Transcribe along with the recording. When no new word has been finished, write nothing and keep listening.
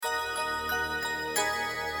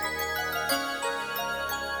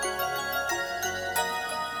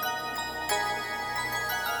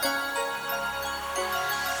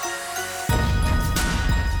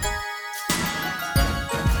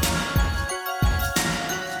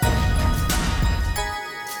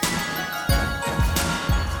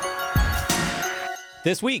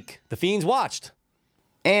This week, The Fiends watched.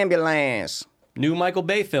 Ambulance. New Michael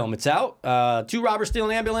Bay film. It's out. Two robbers steal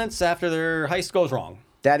an ambulance after their heist goes wrong.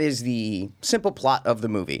 That is the simple plot of the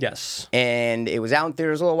movie. Yes. And it was out in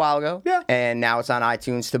theaters a little while ago. Yeah. And now it's on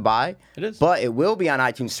iTunes to buy. It is. But it will be on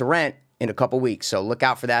iTunes to rent in a couple weeks. So look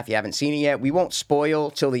out for that if you haven't seen it yet. We won't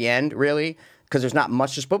spoil till the end, really, because there's not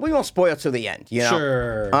much to spoil. But we won't spoil till the end, you know?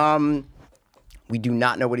 Sure. We do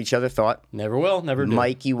not know what each other thought. Never will. Never do.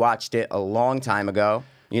 Mikey watched it a long time ago.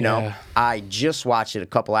 You know, Yeah. I just watched it a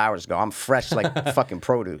couple hours ago. I'm fresh like fucking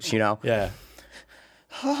produce, you know? Yeah.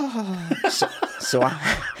 So I'm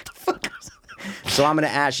going to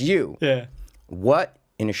ask you, Yeah. what,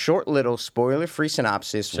 in a short little spoiler-free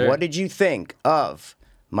synopsis, Sure. what did you think of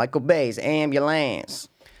Michael Bay's Ambulance?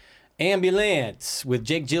 Ambulance with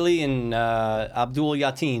Jake Gilly and Abdul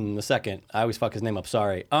Yatin II. I always fuck his name up.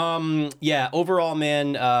 Sorry. Yeah. Overall,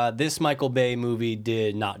 man, this Michael Bay movie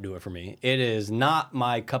did not do it for me. It is not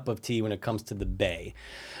my cup of tea when it comes to the Bay.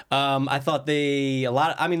 I thought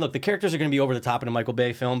look, the characters are going to be over the top in a Michael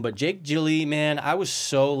Bay film, but Jake Gilly, man, I was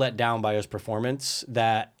so let down by his performance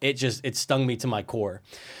that it stung me to my core.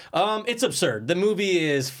 It's absurd. The movie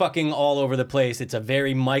is fucking all over the place. It's a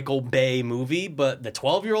very Michael Bay movie, but the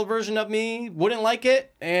 12-year-old version of me wouldn't like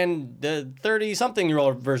it, and the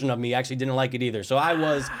 30-something-year-old version of me actually didn't like it either. So I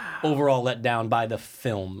was overall let down by the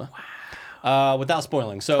film. Without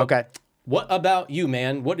spoiling. So, Okay. What about you,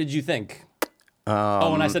 man? What did you think?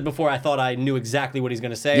 And I said before, I thought I knew exactly what he's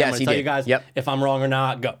going to say. Yes, I'm going he to tell did. you guys Yep. if I'm wrong or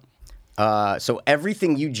not. Go. So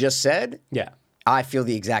everything you just said, Yeah. I feel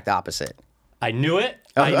the exact opposite. I knew it.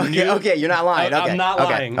 Okay, you're not lying. Okay, I'm not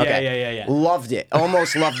okay, lying. okay. Yeah. Loved it.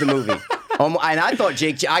 Almost loved the movie. And I thought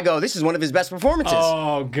this is one of his best performances.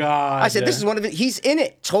 Oh, God. I said, this is one of it. He's in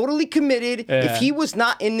it, totally committed. Yeah. If he was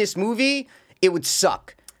not in this movie, it would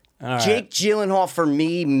suck. All right. Jake Gyllenhaal, for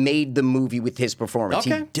me, made the movie with his performance.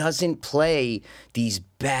 Okay. He doesn't play these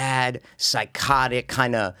bad, psychotic,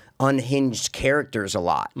 kind of unhinged characters a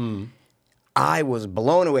lot. I was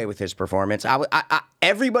blown away with his performance.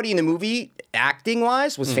 Everybody in the movie,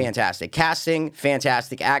 acting-wise, was fantastic. Casting,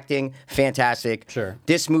 fantastic. Acting, fantastic. Sure.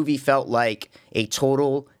 This movie felt like a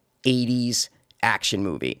total 80s action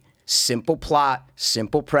movie. Simple plot,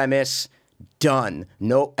 simple premise, done.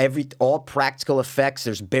 All practical effects.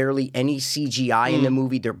 There's barely any CGI in the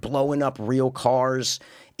movie. They're blowing up real cars.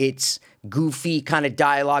 It's goofy kind of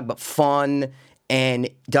dialogue, but fun. And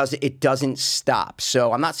it doesn't stop.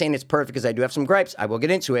 So I'm not saying it's perfect because I do have some gripes. I will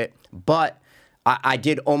get into it. But I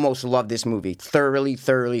did almost love this movie. Thoroughly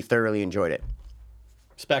enjoyed it.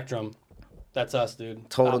 Spectrum. That's us, dude.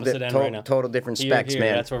 Total Opposite end right now. different specs, Here,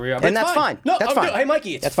 man. That's where we are. But And it's that's fine. No, That's fine. Hey,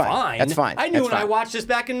 Mikey, it's That's fine. That's fine. I knew That's when I fine. watched this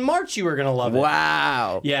back in March you were going to love it.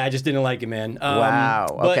 Wow. Yeah, I just didn't like it, man.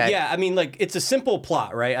 Wow, But okay. yeah, I mean, like, it's a simple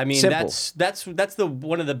plot, right? I mean, Simple. that's the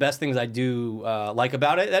one of the best things I do like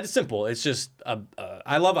about it. That is simple. It's just I'm a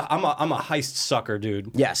heist sucker,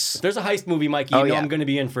 dude. Yes. If there's a heist movie, Mikey, you know yeah. I'm going to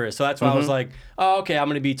be in for it. So that's why I was like, oh, okay, I'm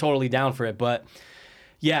going to be totally down for it. But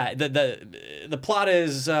yeah, the plot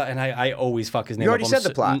is, and I always fuck his name. You already up. said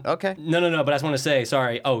the plot. Okay. No, but I just want to say,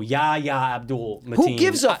 sorry. Oh, Yahya Abdul Mateen. Who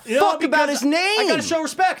gives a fuck about his name? I gotta show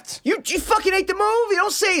respect. You fucking hate the movie.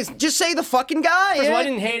 Don't say it. Just say the fucking guy. First of all, I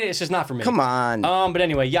didn't hate it. It's just not for me. Come on. But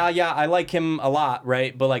anyway, Yahya, I like him a lot,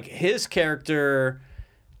 right? But like his character,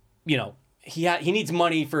 you know, he needs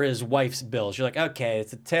money for his wife's bills. You're like, okay,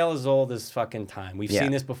 it's a tale as old as fucking time. We've Yeah.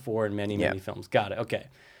 seen this before in many Yeah. films. Got it. Okay.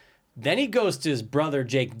 Then he goes to his brother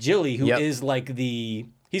Jake Gilly, who Yep. is like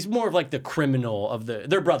he's more of like the criminal of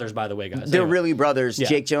they're brothers, by the way, guys. They're Anyway. really brothers. Yeah.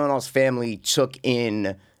 Jake Gyllenhaal's family took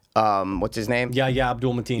in, what's his name? Yahya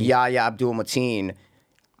Abdul Mateen. Yahya Abdul Mateen,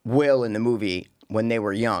 Will in the movie when they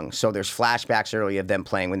were young. So there's flashbacks early of them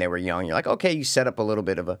playing when they were young. You're like, okay, you set up a little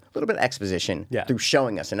bit of exposition through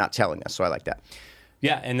showing us and not telling us. So I like that.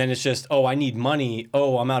 Yeah, and then it's just, oh, I need money.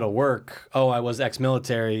 Oh, I'm out of work. Oh, I was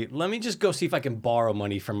ex-military. Let me just go see if I can borrow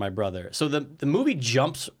money from my brother. So the movie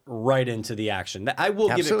jumps right into the action. I will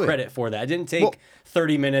give it Absolutely. credit for that. It didn't take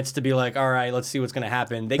 30 minutes to be like, all right, let's see what's going to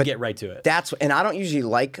happen. They get right to it. And I don't usually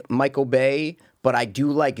like Michael Bay, but I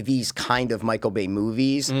do like these kind of Michael Bay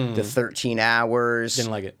movies. The 13 Hours. Didn't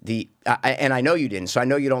like it. And I know you didn't, so I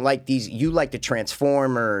know you don't like these. You like the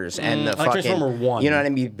Transformers and the I like fucking Transformer 1. You know what I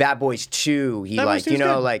mean? Bad Boys 2. Bad Boys 2 's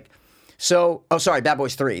good. Sorry, Bad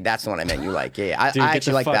Boys 3. That's the one I meant. You like, yeah. Dude, I get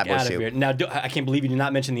actually the like fuck Bad Boys out of 2. here. Now, I can't believe you did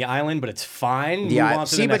not mention The Island, but it's fine. Move Yeah, on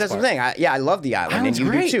to see, the but next that's part. the thing. I love The Island, Island's and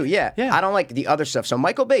you great. do too. Yeah. Yeah. I don't like the other stuff. So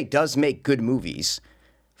Michael Bay does make good movies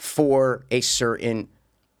for a certain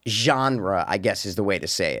genre, I guess is the way to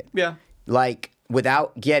say it. Yeah. Like,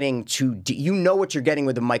 without getting too you know what you're getting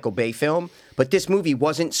with a Michael Bay film, but this movie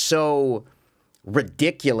wasn't so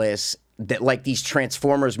ridiculous that like these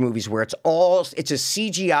Transformers movies where it's a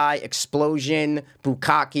CGI explosion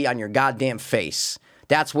bukkake on your goddamn face.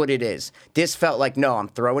 That's what it is. This felt like, no, I'm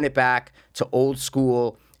throwing it back to old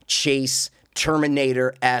school chase,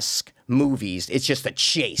 Terminator-esque movies. It's just a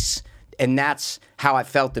chase. And that's how I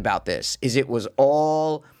felt about this, is it was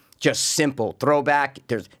all just simple. Throwback,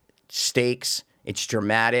 there's stakes, it's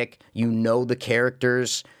dramatic, you know the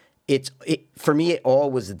characters. For me, it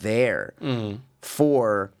all was there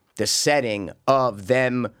for the setting of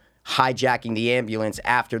them hijacking the ambulance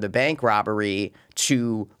after the bank robbery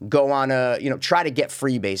to go on try to get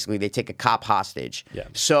free, basically. They take a cop hostage. Yeah.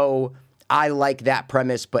 So I like that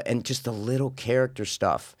premise, and just the little character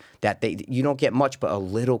stuff that you don't get much, but a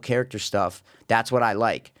little character stuff, that's what I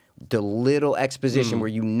like. The little exposition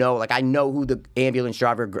where like I know who the ambulance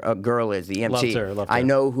driver girl is, the MT. Loved her. I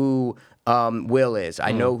know who Will is.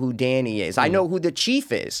 I know who Danny is. I know who the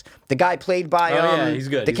chief is. The guy played by he's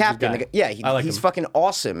good. the He's a captain. good guy. He's him. fucking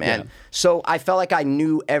awesome, man. Yeah. So I felt like I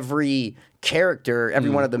knew every character,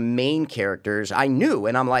 every one of the main characters. I knew,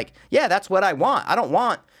 and I'm like, yeah, that's what I want. I don't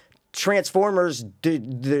want Transformers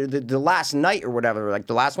the last night or whatever, like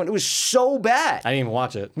the last one. It was so bad. I didn't even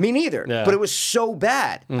watch it. Me neither. Yeah. But it was so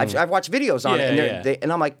bad. I've watched videos on it, and,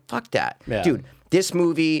 and I'm like, fuck that. Yeah. Dude, this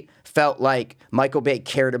movie felt like Michael Bay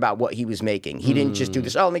cared about what he was making. He didn't just do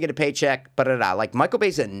this, let me get a paycheck, ba-da-da. Like, Michael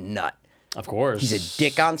Bay's a nut. Of course. He's a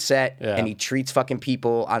dick on set, Yeah. and he treats fucking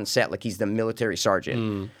people on set like he's the military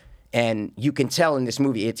sergeant. And you can tell in this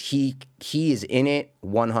movie, he is in it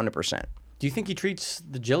 100%. Do you think he treats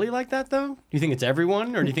the Jilly like that, though? Do you think it's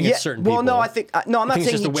everyone, or do you think it's certain people? Well, no, I think I'm not think it's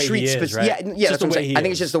saying just the he way he treats. is, right? Yeah, It's that's just what the I'm way saying. he I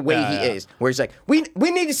think it's is. just the way he Yeah. is, where he's like, we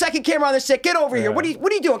need a second camera on this set. Get over here. Yeah. What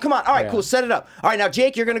are you doing? Come on. All right, cool. Set it up. All right, now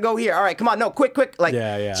Jake, you're gonna go here. All right, come on. No, quick. Like,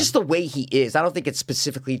 just the way he is. I don't think it's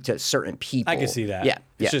specifically to certain people. I can see that. Yeah,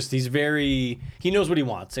 It's just he knows what he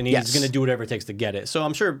wants, and he's Yes. going to do whatever it takes to get it. So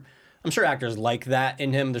I'm sure actors like that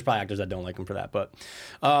in him. There's probably actors that don't like him for that, but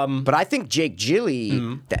I think Jake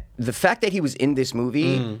Gyllenhaal, that the fact that he was in this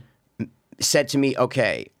movie said to me,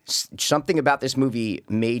 okay, something about this movie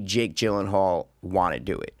made Jake Gyllenhaal want to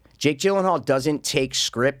do it. Jake Gyllenhaal doesn't take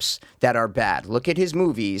scripts that are bad. Look at his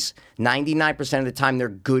movies. 99% of the time, they're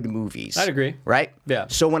good movies. I'd agree. Right? Yeah.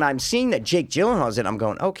 So when I'm seeing that Jake Gyllenhaal's in, I'm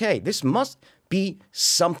going, okay, this must be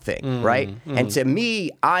something, right? And to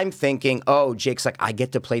me, I'm thinking, oh, Jake's like, I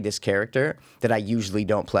get to play this character that I usually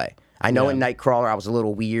don't play. I know in Nightcrawler I was a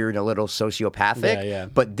little weird, a little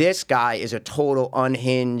sociopathic, but this guy is a total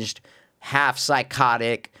unhinged, half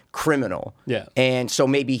psychotic criminal. Yeah. And so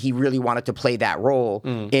maybe he really wanted to play that role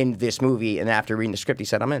in this movie, and after reading the script, he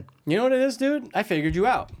said, I'm in. you know what it is, dude? I figured you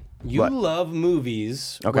out. You What? love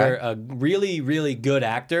movies Okay. where a really, really good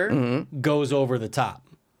actor goes over the top,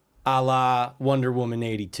 a la Wonder Woman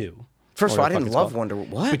 82. First of all, I Or didn't whatever love it's called. Wonder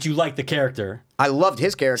Woman. What? But you like the character. I loved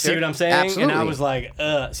his character. See what I'm saying? Absolutely. And I was like,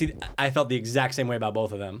 see, I felt the exact same way about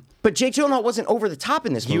both of them. But Jake Gyllenhaal wasn't over the top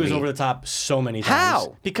in this movie. He was over the top so many times.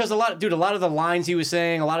 How? Because a lot of the lines he was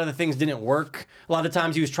saying, a lot of the things didn't work. A lot of the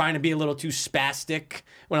times he was trying to be a little too spastic.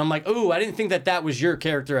 When I'm like, ooh, I didn't think that was your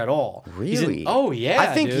character at all. Really? Oh yeah.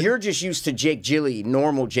 I think dude. you're just used to Jake Gyllenhaal,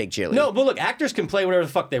 normal Jake Gyllenhaal. No, but look, actors can play whatever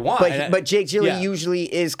the fuck they want. But Jake Gyllenhaal yeah. usually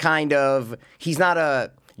is kind of, he's not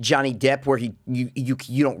a Johnny Depp where you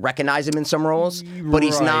don't recognize him in some roles, but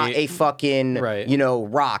he's not Right. a fucking Right.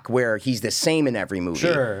 Rock where he's the same in every movie.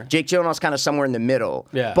 Sure. Jake Gyllenhaal's kind of somewhere in the middle.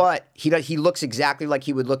 Yeah. But he looks exactly like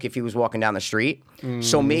he would look if he was walking down the street.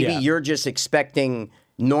 So maybe yeah. you're just expecting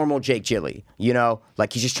normal Jake Gyllenhaal,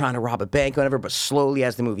 like he's just trying to rob a bank or whatever, but slowly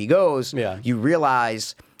as the movie goes, Yeah. you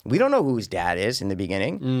realize we don't know who his dad is in the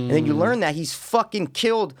beginning. And then you learn that he's fucking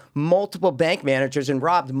killed multiple bank managers and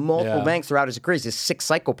robbed multiple Yeah. banks throughout his career. He's a sick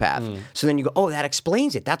psychopath. So then you go, oh, that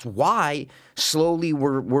explains it. That's why slowly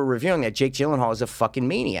we're revealing that Jake Gyllenhaal is a fucking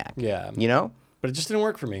maniac. Yeah. You know? But it just didn't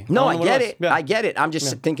work for me. No, don't I know what get else. it. Yeah. I get it. I'm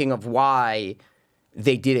just thinking of why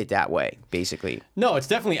they did it that way, basically. No, it's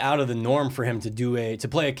definitely out of the norm for him to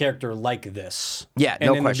play a character like this. Yeah, and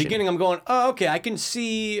no in question. the beginning, I'm going, oh, okay, I can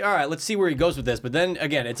see. All right, let's see where he goes with this. But then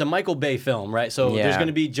again, it's a Michael Bay film, right? So Yeah. there's going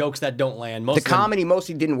to be jokes that don't land. Most The of them- comedy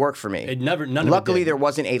mostly didn't work for me. none of it Luckily, did. there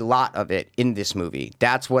wasn't a lot of it in this movie.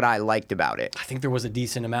 That's what I liked about it. I think there was a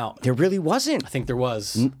decent amount. There really wasn't. I think there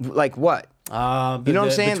was. Like what? You know what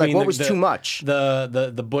I'm saying? Like, between what was too much?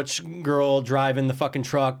 The butch girl driving the fucking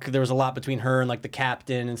truck. There was a lot between her and like the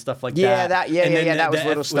captain and stuff like Yeah, that. that- yeah, And yeah, then yeah, that was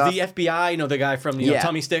little Was stuff. the FBI? You know, the guy from you know, Yeah.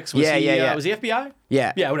 Tummy Sticks. Was Yeah, he, yeah, yeah. Was he FBI?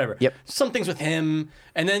 Yeah. Yeah, whatever. Yep. Some things with him,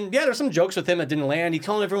 and then there's some jokes with him that didn't land. He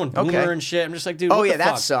calling everyone boomer Okay. and shit. I'm just like, dude. Oh what yeah, the that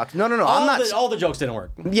fuck? sucked. No, All I'm not. all the jokes didn't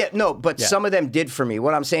work. Yeah, no, but some of them did for me.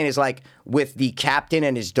 What I'm saying is like with the captain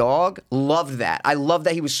and his dog. Loved that. I love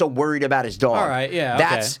that he was so worried about his dog. All right, yeah,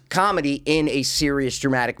 That's comedy in a serious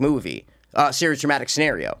dramatic movie. Serious dramatic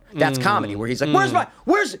scenario. That's comedy where he's like,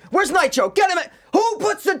 where's Nitro? Get him! Who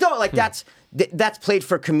puts the dog? Like that's played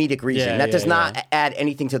for comedic reason. Yeah, that does yeah, not add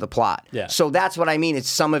anything to the plot. Yeah. So that's what I mean. It's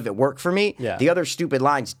some of it worked for me. Yeah. The other stupid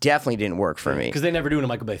lines definitely didn't work for me. Because they never do in a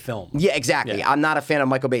Michael Bay film. Yeah, exactly. Yeah. I'm not a fan of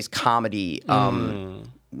Michael Bay's comedy style.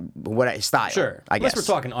 Sure. I guess. Unless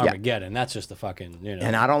we're talking Yeah. Armageddon. That's just a fucking,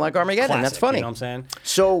 And I don't like Armageddon. classic, That's funny. You know what I'm saying?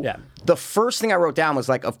 So Yeah. the first thing I wrote down was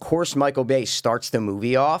like, of course, Michael Bay starts the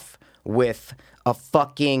movie off with a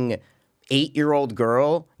fucking 8-year-old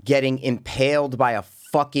girl getting impaled by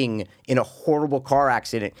in a horrible car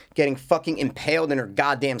accident, getting fucking impaled in her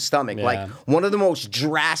goddamn stomach. Yeah. Like one of the most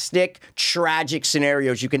drastic, tragic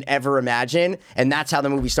scenarios you can ever imagine. And that's how the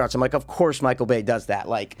movie starts. I'm like, of course Michael Bay does that.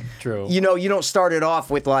 Like, True. You know, you don't start it off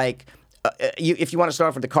with like, if you want to start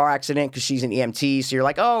off with the car accident because she's an EMT, so you're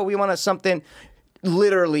like, oh, we want something.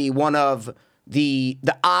 Literally, one of the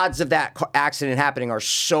odds of that accident happening are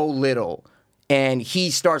so little. And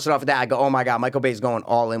he starts it off with that. I go, oh my God, Michael Bay's going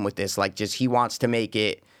all in with this. Like, just he wants to make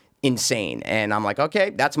it insane. And I'm like,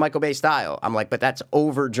 okay, that's Michael Bay style. I'm like, but that's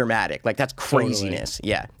over dramatic. Like, that's craziness.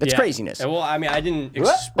 Yeah, that's craziness. Well, I mean, I didn't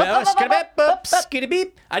expect. I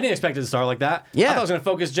didn't expect it to start like that. Yeah. I thought I was gonna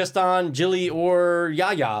focus just on Jilly or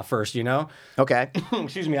Yaya first. You know. Okay.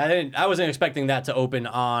 Excuse me. I wasn't expecting that to open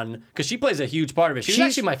on because she plays a huge part of it. She's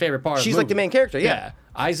actually my favorite part. She's of the like the movie. main character. Yeah.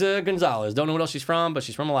 Isa Gonzalez. Don't know what else she's from, but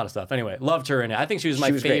she's from a lot of stuff. Anyway, loved her in it. I think she was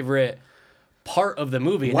my was great. favorite part of the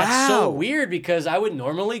movie. And that's so weird because I would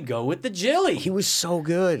normally go with the Jilly. He was so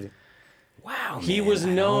good. Wow. He man, was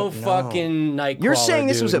no fucking Nightcrawler. You're saying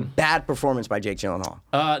this was a dude. bad performance by Jake Gyllenhaal.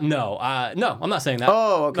 No, I'm not saying that.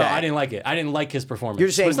 Oh, okay. No, I didn't like it. I didn't like his performance. You're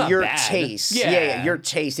But saying it's not your bad. taste. Yeah. Your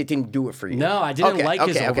taste. It didn't do it for you. No, I didn't like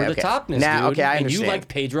his over-the-topness, Now, dude. okay, I and understand. you liked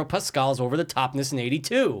Pedro Pascal's over-the-topness in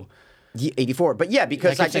 82. 84. But yeah,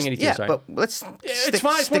 because I I keep saying just 82, yeah. sorry. But let's. It's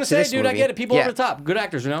fine. I just want to say, dude, I get it. People over the top. Good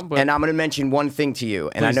actors, you know? But And I'm going to mention one thing to you,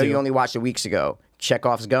 and I Please know do. you only watched it weeks ago.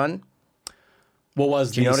 Chekhov's gun. what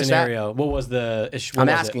was the notice scenario? What was the issue? I'm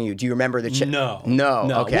asking you. Do you remember the? No. No.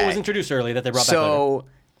 Okay. What was introduced early that they brought back later?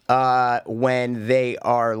 So when they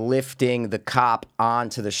are lifting the cop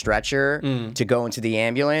onto the stretcher to go into the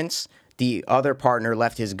ambulance, the other partner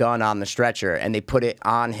left his gun on the stretcher, and they put it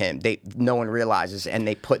on him. No one realizes, and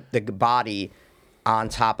they put the body on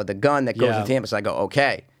top of the gun that goes Yeah. into the ambulance. I go,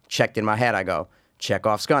 okay. Checked in my head. I go,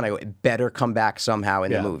 Chekhov's gun. I go, it better come back somehow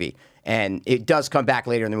in the movie. And it does come back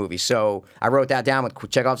later in the movie. So I wrote that down with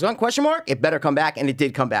Chekhov's gun, question mark. It better come back, and it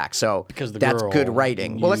did come back. So Because the that's girl good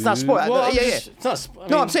writing. Well, let's not spoil. Well, I'm yeah. just- it's not sp- I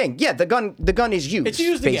No, mean- I'm saying, yeah, the gun is used. It's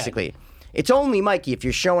used again. basically. It's only, Mikey, if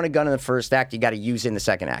you're showing a gun in the first act, you got to use it in the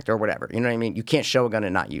second act or whatever. You know what I mean? You can't show a gun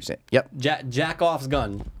and not use it. Yep. Jack off's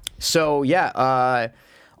gun. So yeah.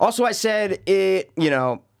 Also, I said it. You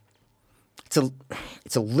know,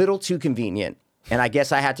 it's a little too convenient, and I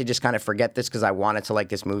guess I had to just kind of forget this because I wanted to like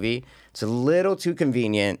this movie. It's a little too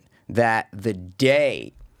convenient that the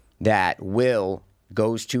day that Will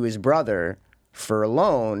goes to his brother for a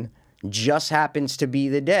loan just happens to be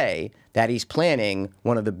the day that he's planning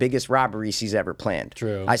one of the biggest robberies he's ever planned.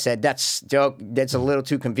 True. I said that's a little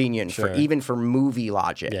too convenient Sure. for movie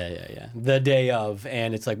logic. Yeah. The day of,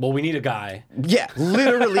 and it's like, well, we need a guy. Yeah,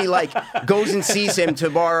 literally, like goes and sees him to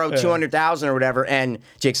borrow 200,000 or whatever, and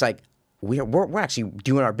Jake's like, "We're actually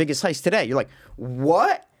doing our biggest heist today." You're like,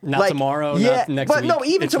 "What?" Not like, tomorrow, yeah, not next but week. no,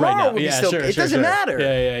 even It's right tomorrow now. would be Yeah, still. sure, It sure, doesn't sure. matter.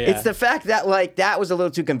 Yeah. It's the fact that like that was a little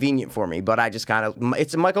too convenient for me, but I just kind of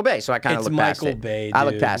it's Michael Bay, so I kind of It's looked past Michael it. Bay, I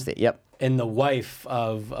looked dude. past it. Yep. And the wife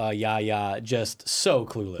of Yaya, just so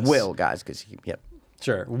clueless. Will, guys, because yep.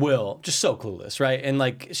 Sure. Will, just so clueless, right? And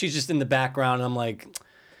like, she's just in the background, and I'm like,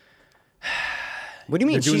 What do you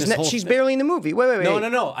mean? They're doing this whole She's thing. barely in the movie. Wait.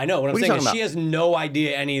 no. I know. What I'm What are you saying is talking she has no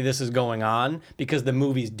idea any of this is going on because the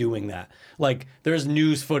movie's doing that. Like, there's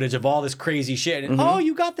news footage of all this crazy shit. And, oh,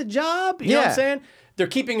 you got the job? You know what I'm Yeah. saying? They're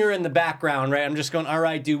keeping her in the background, right? I'm just going, all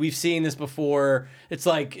right, dude, we've seen this before. It's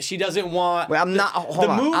like, she doesn't want... Wait, I'm not. Hold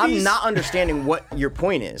on. I'm movies- not understanding what your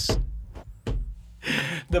point is.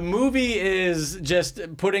 The movie is just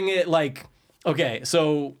putting it like, okay,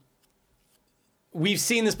 so we've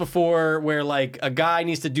seen this before where like a guy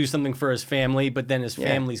needs to do something for his family, but then his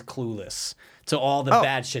family's clueless to all the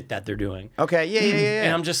bad shit that they're doing. Okay. Yeah.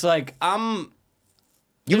 And I'm just like,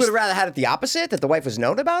 You would have rather had it the opposite, that the wife was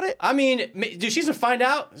known about it? I mean, dude, she's gonna find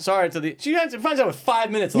out. Sorry to the, she finds out with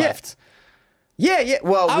 5 minutes left. Yeah.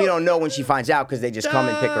 Well, we don't know when she finds out because they just come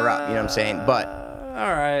and pick her up. You know what I'm saying? But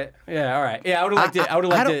All right. Yeah. I would have liked it. I would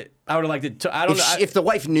have liked it. I would have liked it. I don't know. If the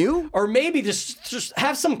wife knew? Or maybe just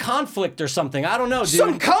have some conflict or something. I don't know, dude.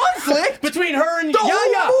 Some conflict? Between her and The Yaya.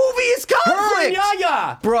 whole movie is conflict. Her and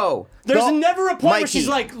Yaya. Bro. There's never a point where Mikey. she's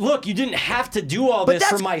like, look, you didn't have to do all But this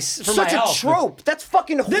that's for my such health. a trope. That's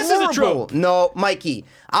fucking horrible. This is a trope. No, Mikey,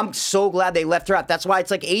 I'm so glad they left her out. That's why it's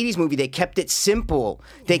like 80s movie. They kept it simple.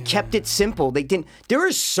 They kept it simple. They didn't. There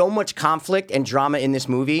is so much conflict and drama in this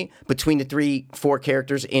movie between the 4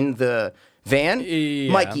 characters in the van.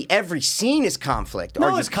 Yeah. Mikey, every scene is conflict. No,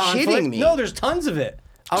 Are you it's conflict. kidding me? No, there's tons of it.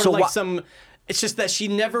 I would So like wha- some. It's just that she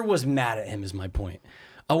never was mad at him. Is my point.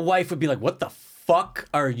 A wife would be like, "What the fuck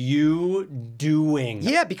are you doing?"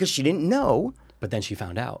 Yeah, because she didn't know. But then she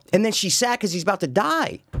found out. And then she's sad because he's about to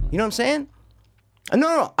die. You know what I'm saying?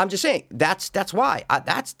 No. I'm just saying that's why.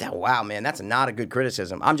 Wow, man, that's not a good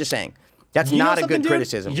criticism. I'm just saying that's You know not a something, good dude?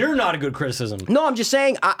 criticism. You're not a good criticism. No, I'm just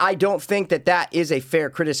saying I don't think that is a fair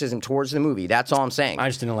criticism towards the movie. That's all I'm saying. I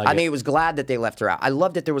just didn't like I it. mean, it was glad that they left her out. I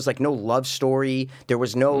love that there was like no love story. There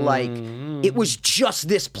was no it was just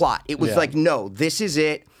this plot. It was Yeah. like, no, this is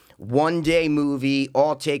it. One day movie,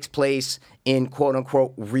 all takes place in quote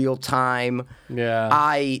unquote real time.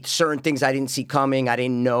 Yeah. Certain things I didn't see coming. I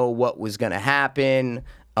didn't know what was gonna happen.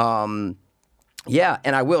 Yeah,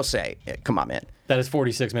 and I will say, come on, man. That is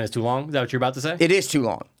 46 minutes too long. Is that what you're about to say? It is too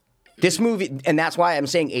long. This movie, and that's why I'm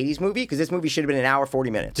saying 80s movie, because this movie should have been an hour, 40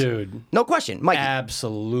 minutes. Dude. No question. Mikey,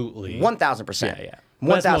 Absolutely. 1,000%. Yeah.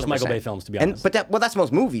 That's most Michael 1,000%. Bay films, to be And, honest. but that's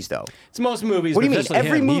most movies, though. It's most movies. What do you but mean? especially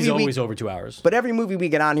Every him, movie he's we- always over 2 hours. But every movie we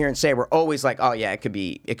get on here and say, we're always like, oh, yeah, it could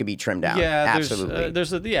be trimmed down. Yeah, Absolutely.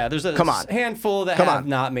 there's a Come on. handful that Come have on.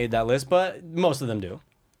 not made that list, but most of them do.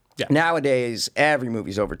 Nowadays, every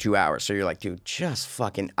movie's over 2 hours. So you're like, dude, just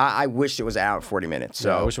fucking. I wish it was an hour, 40 minutes.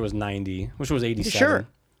 So I wish it was 90. Wish it was 87. Sure.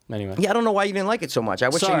 Anyway. Yeah, I don't know why you didn't like it so much. I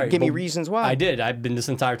wish Sorry, you'd give me but reasons why. I did. I've been this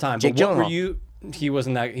entire time. Jake But what were Gyllenhaal. you? He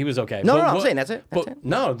wasn't that. He was okay. No, But I'm what- saying that's it. That's but it.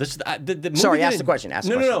 no, this. The movie Sorry, ask didn't- the question, ask the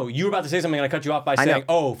no, question. no. You were about to say something, and I cut you off by I know. saying,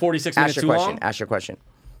 "Oh, 46 Ask minutes your too question. long." Ask your question.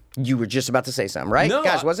 You were just about to say something, right? No,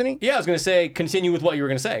 Guys, wasn't he? Yeah, I was gonna say continue with what you were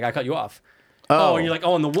gonna say. I cut you off. Oh, and you're like,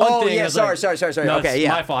 and the one Oh, thing. yeah, I was sorry, like, sorry. No, Okay, it's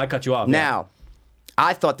yeah. my fault. I cut you off. yeah. Now,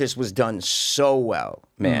 I thought this was done so well,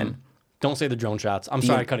 man. Don't say the drone shots. I'm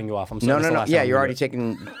sorry, cutting you off. I'm sorry. No, That's no, the no. last Yeah, time you're we already do it.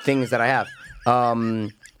 taking things that I have.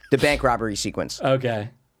 The bank robbery sequence, Okay.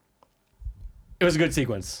 It was a good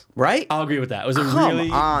sequence. right? I'll agree with that. It was a Come really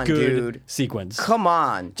on, good dude. sequence. Come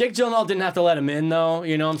on. Jake Gyllenhaal didn't have to let him in, though.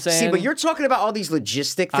 You know what I'm saying? See, but you're talking about all these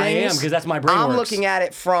logistic things. I am, 'cause that's my brain I'm works. looking at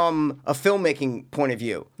it from a filmmaking point of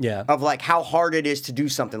view. Yeah. Of like how hard it is to do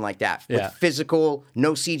something like that. Yeah. With physical,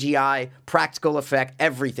 no CGI, practical effect,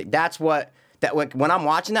 everything. That's what like when I'm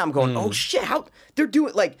watching that, I'm going, oh shit, how they're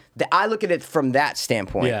doing like I look at it from that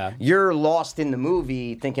standpoint. Yeah. You're lost in the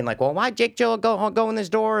movie thinking like, well, why Jake Gyllenhaal go in this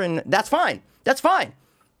door? And that's fine. That's fine.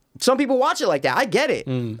 Some people watch it like that. I get it.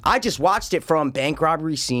 I just watched it from bank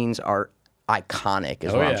robbery scenes are iconic,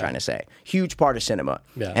 is what I'm yeah. trying to say. Huge part of cinema.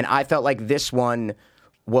 Yeah. And I felt like this one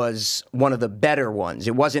was one of the better ones.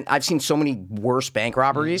 It wasn't, I've seen so many worse bank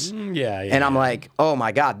robberies. yeah. And I'm like, oh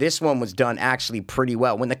my God, this one was done actually pretty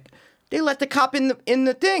well. When they let the cop in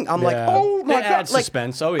the thing, I'm like, Yeah. oh my It God. adds Like,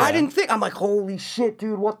 suspense. Oh, yeah. I didn't think, I'm like, holy shit,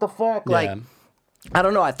 dude, what the fuck? Like, Yeah. I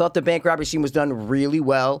don't know. I thought the bank robbery scene was done really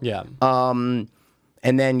well. Yeah.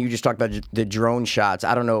 And then you just talked about the drone shots.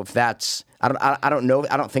 I don't know if that's. I don't know.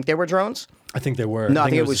 I don't think they were drones. I think they were. No, I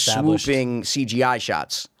think it was established. swooping CGI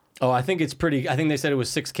shots. Oh, I think it's pretty. I think they said it was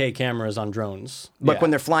 6K cameras on drones. Like Yeah. when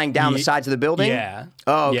they're flying down the Ye- sides of the building. Yeah.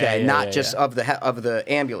 Oh, okay. Yeah, yeah, Not yeah, just yeah. of the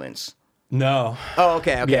ambulance. No. Oh,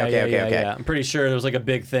 okay. Yeah. Okay. I'm pretty sure there was like a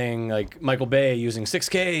big thing, like Michael Bay using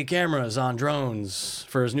 6K cameras on drones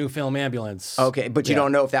for his new film Ambulance. Okay, but you Yeah.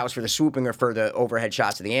 don't know if that was for the swooping or for the overhead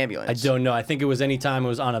shots of the ambulance. I don't know. I think it was any time it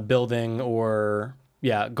was on a building or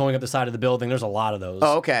going up the side of the building. There's a lot of those.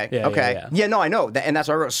 Oh, okay. Yeah, okay. yeah. No, I know. And that's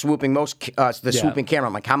why I wrote swooping swooping camera.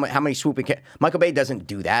 I'm like, how many swooping Michael Bay doesn't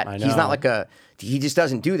do that. I He's know. not like he just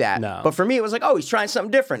doesn't do that. No. But for me, it was like, oh, he's trying something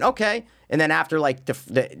different. Okay. And then after like the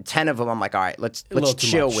 10 of them, I'm like, all right, let's little too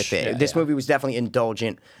chill much. with it. Yeah, this yeah. movie was definitely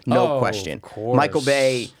indulgent. No Oh, question. of course. Michael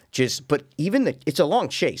Bay but even it's a long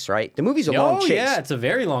chase, right? The movie's a long chase. yeah, it's a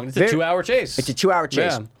very long. It's a Very- 2-hour chase. It's a 2-hour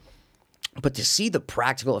chase. Yeah. But to see the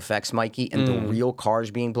practical effects, Mikey, and the real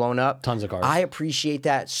cars being blown up, Tons of cars. I appreciate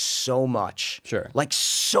that so much. Sure. Like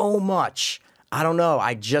so much. I don't know.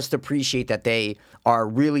 I just appreciate that they are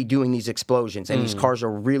really doing these explosions and these cars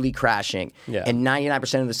are really crashing. Yeah. And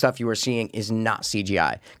 99% of the stuff you are seeing is not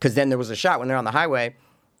CGI. Because then there was a shot when they're on the highway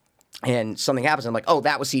and something happens. I'm like, oh,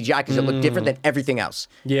 that was CGI because it looked different than everything else.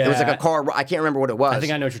 Yeah. It was like a car. I can't remember what it was. I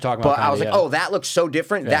think I know what you're talking about, But I was kinda, like, yeah. oh, that looks so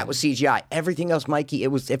different. That was CGI. Everything else, Mikey,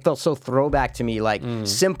 it felt so throwback to me. Like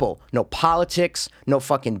simple, no politics, no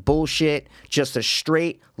fucking bullshit, just a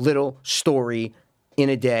straight little story in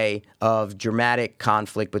a day of dramatic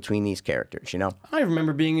conflict between these characters. You know? I don't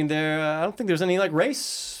remember being in there. I don't think there's any like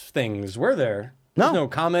race things. Were there? No. There's no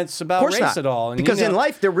comments about Of course race not. at all. And, Because you know, in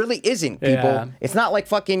life, there really isn't, people. Yeah. It's not like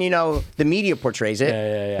fucking, the media portrays it.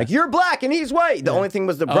 Yeah. Like, you're black and he's white. The only thing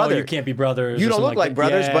was the brother. Oh, you can't be brothers. You or don't something look like that.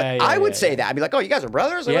 brothers, Yeah, but yeah, I would yeah, say yeah. that. I'd be like, oh, you guys are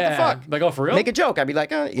brothers? Like, Yeah. what the fuck? Like, oh, for real? Make a joke. I'd be like,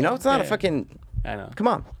 it's not a fucking... I know. Come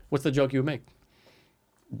on. What's the joke you would make?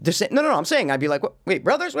 No, I'm saying, I'd be like, wait,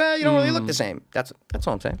 brothers? Well, you don't really look the same. That's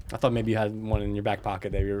all I'm saying. I thought maybe you had one in your back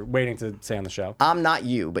pocket that you were waiting to say on the show. I'm not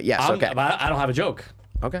you, but yes, okay. But I don't have a joke.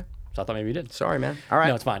 Okay. So I thought maybe you did. Sorry, man. All right.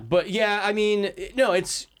 No, it's fine. But yeah, I mean, no,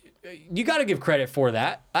 it's you got to give credit for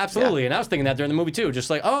that. Absolutely. Yeah. And I was thinking that during the movie too. Just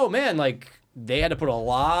like, oh man, like they had to put a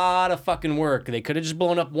lot of fucking work. They could have just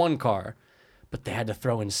blown up one car, but they had to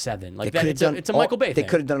throw in 7. Like that, it's a Michael Bay They thing.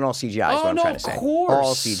 could have done all CGI, is what Oh I'm no, trying of to say. course.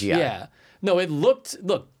 All CGI. Yeah. No, it looked.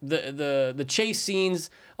 Look, the chase scenes.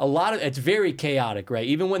 A lot of it's very chaotic, right?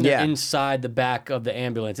 Even when they're Yeah. inside the back of the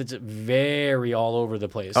ambulance, it's very all over the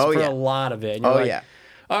place Oh, for yeah. a lot of it. And you're Oh, like, yeah.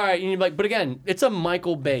 All right, and you're like, but again, it's a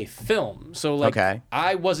Michael Bay film, so like, Okay.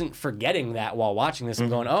 I wasn't forgetting that while watching this and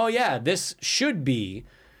Mm-hmm. going, oh yeah, this should be.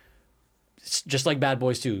 Just like Bad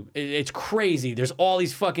Boys 2. It's crazy. There's all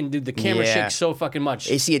these fucking dude. The camera Yeah. shakes so fucking much.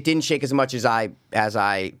 You see, it didn't shake as much as I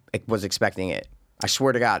was expecting it. I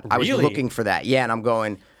swear to God, I was Really? looking for that. Yeah, and I'm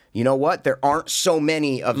going. You know what? There aren't so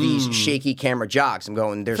many of these shaky camera jogs. I'm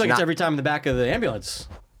going. There's I feel like not. it's every time in the back of the ambulance,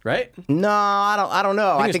 right? No, I don't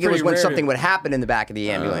know. I it's think it was pretty when rare something to- would happen in the back of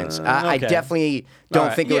the ambulance. I okay. definitely don't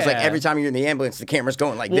Alright, think it was like yeah. every time you're in the ambulance, the camera's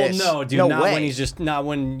going like Well, this. no, dude, no not way. when he's just not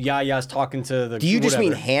when Yaya's talking to the. Do you just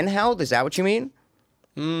mean whatever. handheld? Is that what you mean?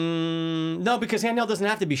 No, because handheld doesn't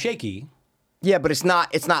have to be shaky. Yeah, but it's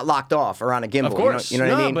not locked off or on a gimbal. Of course, you know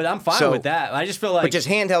what I mean? but I'm fine So- with that. I just feel like But just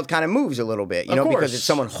handheld kind of moves a little bit, because course. it's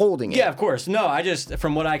someone holding it. Yeah, of course. No, I just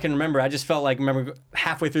from what I can remember, I just felt like remember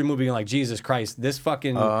halfway through the movie being like, Jesus Christ, this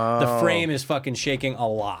fucking the frame is fucking shaking a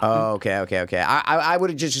lot. Oh, okay. I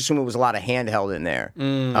would have just assumed it was a lot of handheld in there.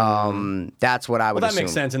 That's what I would well, that assume.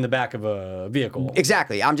 makes sense in the back of a vehicle.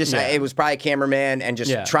 Exactly. I'm just Yeah. it was probably a cameraman and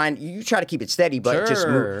just Yeah. you try to keep it steady, but just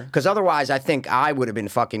Sure. move. Because otherwise, I think I would have been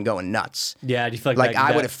fucking going nuts. Yeah, do you feel Like I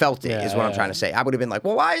that- would have felt it, yeah, is what I'm yeah. trying to say. I would have been like,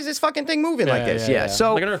 well, why is this fucking thing moving like this? Yeah.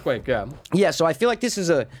 So like an earthquake. Yeah. yeah, so I feel like this is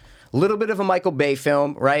a little bit of a Michael Bay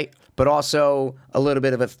film, right? But also a little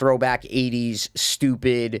bit of a throwback 80s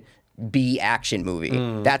stupid B action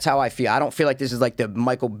movie. That's how I feel. I don't feel like this is like the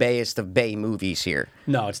Michael Bayest of Bay movies here.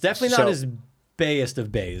 No, it's definitely So- not as Bayest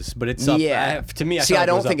of Bays, but it's up. Yeah. To me, I see, felt I like it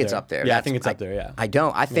don't was think up it's there. up there. Yeah, I That's- think it's up there. Yeah. I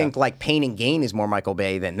don't. I think like Pain and Gain is more Michael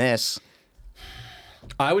Bay than this.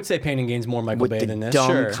 I would say Pain and Gain's more Michael With Bay the than this. dumb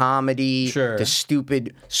Sure. comedy, Sure. the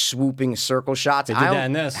stupid swooping circle shots. They did that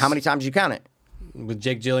in this. How many times did you count it? With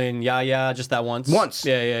Jake Gyllenhaal, Yaya, just that once. Once.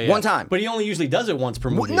 Yeah. One time. But he only usually does it once per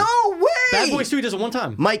movie. No way! Bad Boys 2 he does it one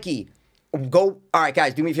time. Mikey, go. All right,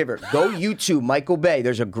 guys, do me a favor. Go YouTube Michael Bay.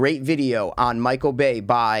 There's a great video on Michael Bay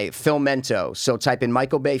by Filmento. So type in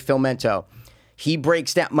Michael Bay Filmento. He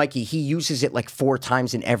breaks down, Mikey, he uses it like 4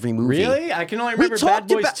 times in every movie. Really? I can only remember Bad talked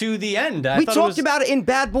Boys about- to the end. We talked about it in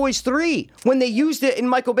Bad Boys 3 when they used it in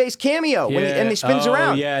Michael Bay's cameo and he spins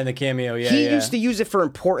around. Yeah, in the cameo. Yeah, He yeah. used to use it for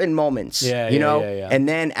important moments, Yeah, you yeah, know? yeah. And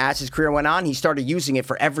then as his career went on, he started using it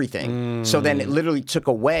for everything. So then it literally took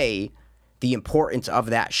away the importance of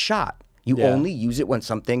that shot. You Yeah. only use it when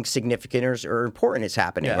something significant or important is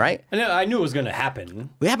happening, Yeah. right? I knew it was going to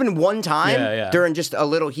happen. It happened one time Yeah. during just a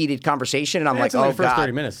little heated conversation, and I'm Yeah, like, it's only oh, the first God.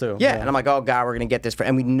 30 minutes, too. Yeah, Yeah. and I'm like, oh, God, we're going to get this.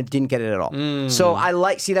 And we didn't get it at all. So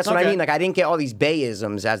I see, that's what I Okay. mean. Like, I didn't get all these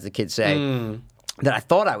Bayisms, as the kids say, that I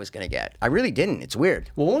thought I was going to get. I really didn't. It's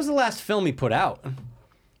weird. Well, when was the last film he put out?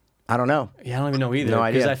 I don't know. Yeah, I don't even know either. No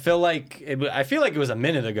idea. Because I feel like it was a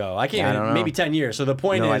minute ago. I can't I even, don't know. maybe 10 years. So the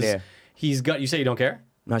point No is, idea. he's got. You say you don't care?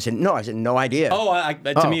 No, I said, no idea. Oh,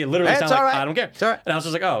 to me, it literally It's sounded all like right. I don't care. It's all right. And I was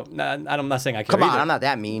just like, oh, I'm not saying I care. Come on, either. I'm not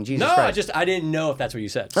that mean. Jesus No, Christ. I didn't know if that's what you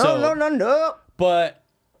said. No, So, no. But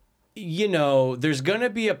there's gonna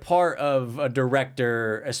be a part of a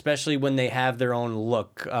director, especially when they have their own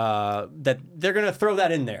look, that they're gonna throw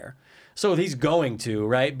that in there. So he's going to,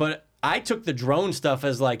 right? But I took the drone stuff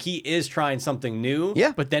as like he is trying something new.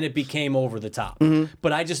 Yeah. But then it became over the top.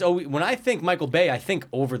 But I just when I think Michael Bay, I think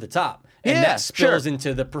over the top. And Yeah, that spills sure.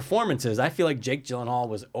 into the performances. I feel like Jake Gyllenhaal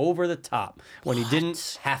was over the top when he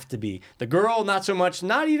didn't have to be. The girl, not so much.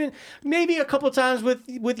 Not even, maybe a couple of times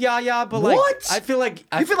with Yaya, but like, What? I feel like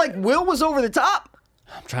You feel like Will was over the top?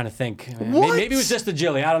 I'm trying to think. What? Maybe it was just the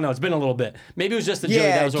Jilly. I don't know. It's been a little bit. Maybe it was just the Jilly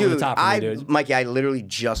that was over the top for me, dude. Mikey, I literally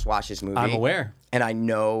just watched this movie. I'm aware. And I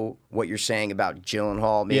know what you're saying about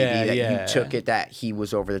Gyllenhaal, maybe Yeah, that yeah. you took it that he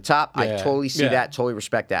was over the top. I Yeah, totally see yeah. that, totally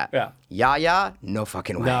respect that. Yeah. Yaya, no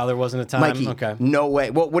fucking way. No, there wasn't a time. Mikey, Okay. no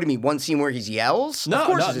way. Well, what do you mean? One scene where he yells? No, of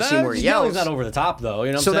course no, there's a scene where he Yelling's yells. not over the top though.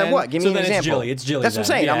 You know what So I'm then saying? what? Give me so an then example. It's Jilly. That's what I'm then.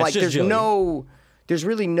 saying. Yeah, I'm it's like, just there's Jilly. no, there's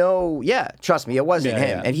really no, yeah, trust me, it wasn't Yeah,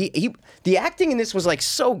 him. yeah. And he, the acting in this was like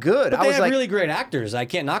so good. But I they was have like, really great actors. I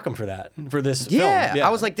can't knock them for that. For this yeah, film. I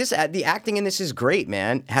was like, the acting in this is great,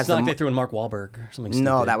 man. Has It's not the like they threw in Mark Wahlberg or something.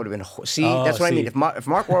 No, stupid. that would have been. See, Oh, that's what I mean. see. If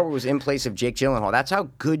Mark Wahlberg was in place of Jake Gyllenhaal, that's how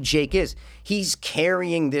good Jake is. He's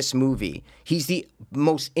carrying this movie. He's the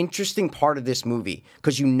most interesting part of this movie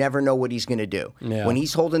because you never know what he's going to do. Yeah. When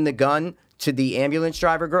he's holding the gun to the ambulance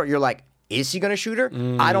driver girl, you're like, is he going to shoot her?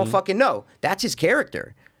 I don't fucking know. That's his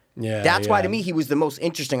character. Yeah, That's why to yeah. me he was the most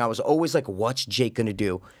interesting. I was always like, what's Jake going to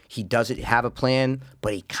do? He doesn't have a plan,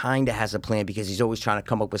 but he kind of has a plan because he's always trying to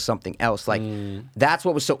come up with something else. Like, that's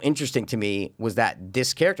what was so interesting to me was that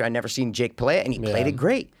this character, I'd never seen Jake play it, and he played it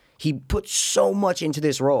great. He put so much into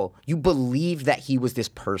this role. You believed that he was this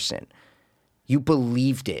person. You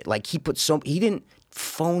believed it. Like, he didn't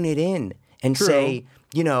phone it in and say,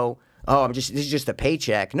 you know, oh, this is just a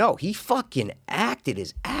paycheck. No, he fucking acted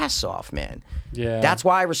his ass off, man. Yeah. That's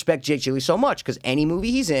why I respect Jake Gyllenhaal so much, because any movie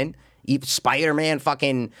he's in, even Spider-Man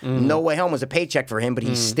fucking No Way Home was a paycheck for him, but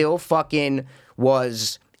he still fucking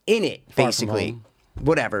was in it, Far From basically. Home.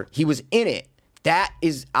 Whatever. He was in it. That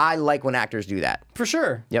is, I like when actors do that. For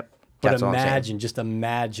sure. Yep. But That's all I'm saying.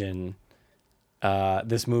 imagine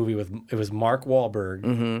this movie it was Mark Wahlberg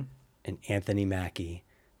Mm-hmm. and Anthony Mackie.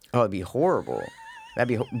 Oh, it'd be horrible.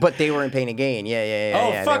 But they were in Pain and Gain. Yeah. Oh they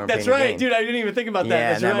were in fuck, Pain that's and right, Gain. dude. I didn't even think about that. Yeah,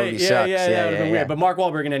 That's that right. movie Yeah, sucks. yeah, Yeah, that would've been yeah, weird. yeah. But Mark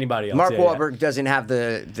Wahlberg and anybody else. Mark yeah, Wahlberg doesn't have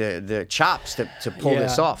the chops to pull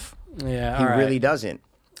this Yeah. off. Yeah, He all right. really doesn't.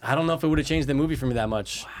 I don't know if it would have changed the movie for me that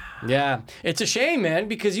much. Yeah, it's a shame, man,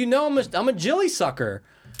 because you know I'm a Jilly sucker.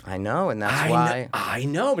 I know, and that's why. I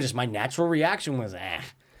know, but just my natural reaction was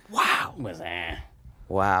Wow.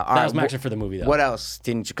 Wow. All That right, was my action for the movie, though. What else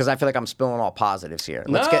didn't you? Because I feel like I'm spilling all positives here.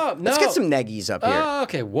 Let's get some neggies up here. Oh,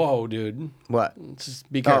 okay. Whoa, dude. What?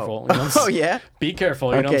 Just be careful. Oh. You know? Oh, yeah? Be careful.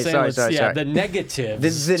 You know what I'm Okay, saying? sorry. The negatives.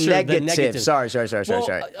 This is the Sure, negative. Sorry.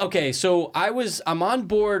 Well, okay, so I'm on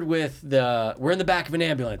board with we're in the back of an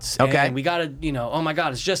ambulance. Okay. And we gotta, oh my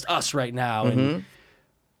God, it's just us right now. Mm-hmm.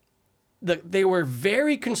 And they were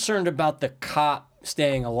very concerned about the cop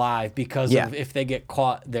staying alive because Yeah. of if they get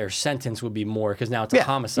caught, their sentence would be more because now it's a Yeah,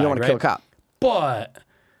 homicide. you don't want to right? kill a cop. But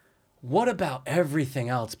what about everything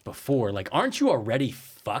else before? Like, aren't you already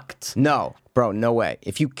fucked? No, bro, no way.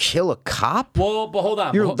 If you kill a cop, Well, but hold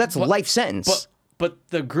on. that's a life sentence. But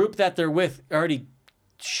the group that they're with already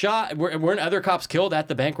shot. Weren't other cops killed at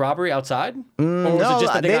the bank robbery outside? Or was no, it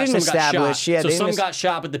just that they didn't some got establish- shot? yeah, so they some didn't got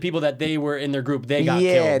shot, but the people that they were in their group, they got killed.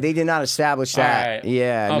 yeah, they did not establish that. All right.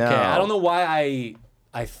 Yeah, Okay. no. I don't know why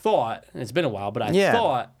I thought, and it's been a while, but I Yeah.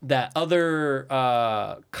 thought that other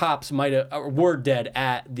cops were dead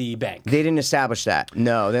at the bank. They didn't establish that.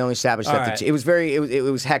 No, they only established that. right. It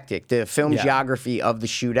was hectic. The film Yeah. geography of the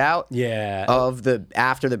shootout, Yeah. of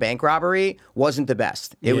after the bank robbery wasn't the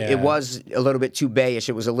best. It Yeah. was a little bit too bayish.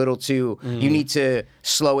 It was a little too. You need to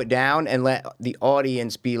slow it down and let the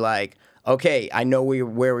audience be like, okay, I know where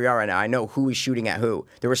we are right now. I know who is shooting at who.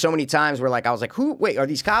 There were so many times where I was like, who? Wait, are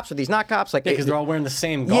these cops? Are these not cops? Like, Because they're all wearing the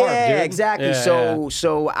same garb, yeah, dude. exactly. Yeah,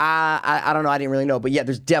 So I don't know. I didn't really know, but yeah,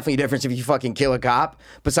 there's definitely a difference if you fucking kill a cop.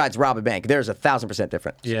 Besides rob a bank, there's 1,000%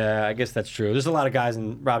 difference. Yeah, I guess that's true. There's a lot of guys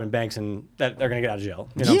in robbing banks and that they're gonna get out of jail.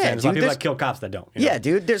 You know what I'm Yeah, saying? There's a lot of dude, people that kill cops that don't. you know? Yeah,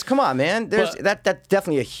 dude. Come on, man. That's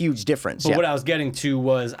definitely a huge difference. But Yeah. what I was getting to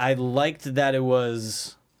was I liked that it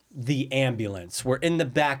was the ambulance. We're in the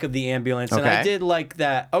back of the ambulance. And I Okay. did like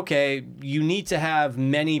that, okay, you need to have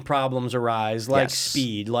many problems arise, like Yes.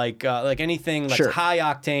 speed, like anything that's Sure. high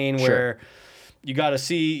octane Sure. where you gotta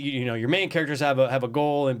see, your main characters have a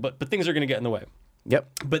goal but things are gonna get in the way. Yep.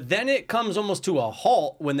 But then it comes almost to a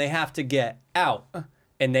halt when they have to get out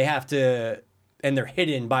and they're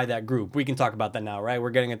hidden by that group. We can talk about that now, right? We're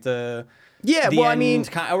getting at the Yeah, the well, I end mean-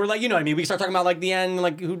 or like, you know what I mean? We can start talking about like the end,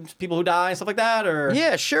 like people who die and stuff like that, or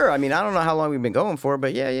Yeah, sure. I mean, I don't know how long we've been going for,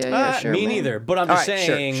 but yeah, sure. me man. neither. But I'm All just right,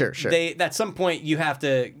 saying, Sure. they at some point you have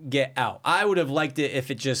to get out. I would have liked it if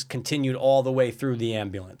it just continued all the way through the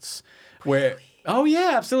ambulance, where oh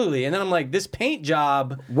yeah, absolutely. And then I'm like, this paint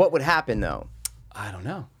job, What would happen though? I don't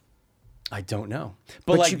know. I don't know.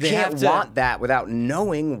 But, But like, you they can't have to, want that without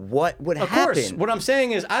knowing what would Of happen. course. What I'm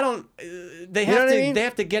saying is, I don't. They have know what to. I mean? They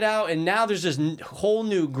have to get out, and now there's this whole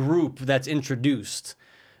new group that's introduced.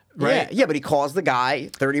 Right. Yeah, yeah, but he calls the guy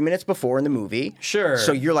 30 minutes before in the movie. Sure.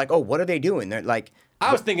 So you're like, oh, what are they doing? They're like,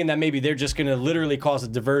 I was thinking that maybe they're just going to literally cause a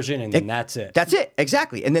diversion, and then that's it. that's it,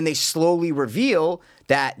 exactly. And then they slowly reveal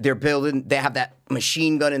that they're building. They have that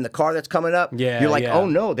machine gun in the car that's coming up. Yeah, You're like, yeah. oh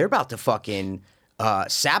no, they're about to fucking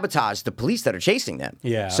sabotage the police that are chasing them.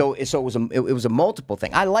 Yeah. So it was a multiple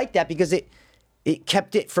thing. I like that because it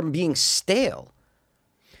kept it from being stale.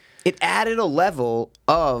 It added a level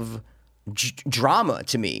of drama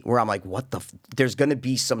to me where I'm like, what the? There's going to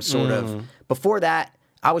be some sort of. Before that,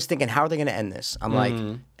 I was thinking, how are they going to end this? I'm like,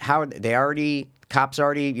 how are they already? Cops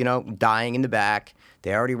already, dying in the back.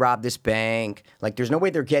 They already robbed this bank. Like, there's no way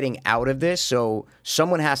they're getting out of this. So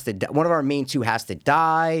someone has to. One of our main two has to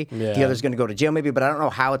die. Yeah. The other's going to go to jail, maybe. But I don't know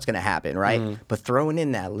how it's going to happen, right? But throwing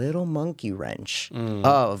in that little monkey wrench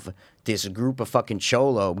of this group of fucking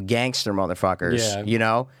cholo gangster motherfuckers,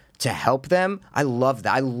 Yeah. To help them, I love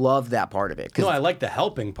that. I love that part of it. No, I like the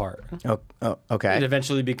helping part. Okay. It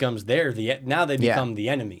eventually becomes now they become the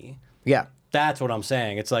enemy. Yeah. That's what I'm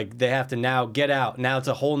saying. It's like they have to now get out. Now it's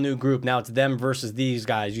a whole new group. Now it's them versus these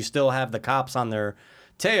guys. You still have the cops on their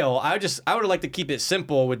tail. I would like to keep it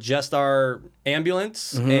simple with just our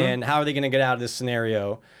ambulance and how are they going to get out of this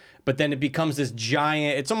scenario. But then it becomes this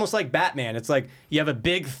giant. It's almost like Batman. It's like you have a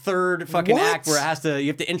big third fucking What? act where you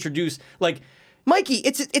have to introduce like. Mikey,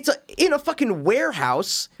 it's in a fucking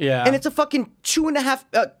warehouse. Yeah. And it's a fucking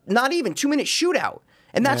 2.5, not even 2-minute shootout.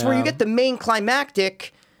 And that's where you Yeah. get the main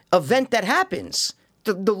climactic event that happens.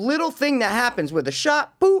 The little thing that happens with a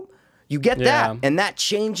shot, boop, you get Yeah. that. And that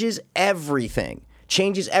changes everything.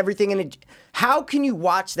 And how can you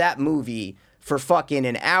watch that movie for fucking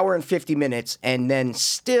an hour and 50 minutes and then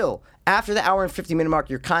still, after the hour and 50-minute mark,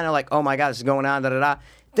 you're kind of like, oh my God, this is going on, da-da-da.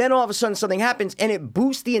 Then all of a sudden something happens and it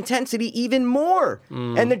boosts the intensity even more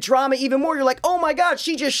and the drama even more. You're like, oh my God,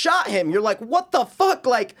 she just shot him. You're like, what the fuck?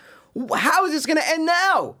 Like, how is this going to end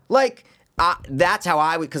now? Like, that's how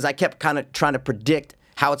I would, because I kept kind of trying to predict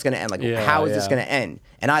how it's going to end. Like, how is this going to end?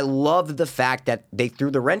 And I loved the fact that they threw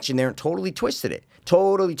the wrench in there and totally twisted it.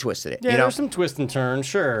 Yeah, there's some twist and turn.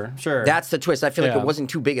 Sure. That's the twist. I feel like Yeah. it wasn't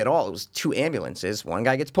too big at all. It was two ambulances. One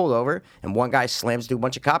guy gets pulled over and one guy slams through a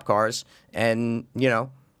bunch of cop cars and,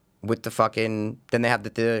 with the fucking, then they have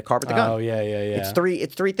the car with the gun. Oh, yeah. It's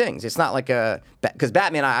three things. It's not like because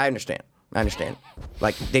Batman, I understand.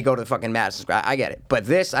 Like, they go to the fucking Madison Square. I get it. But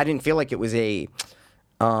this, I didn't feel like it was a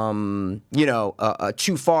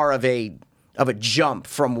too far of a jump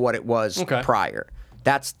from what it was prior.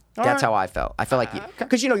 That's right. how I felt. I felt like,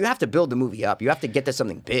 because, you have to build the movie up. You have to get to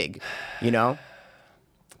something big,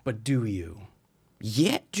 But do you?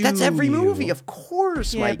 Yeah, that's every you? movie, of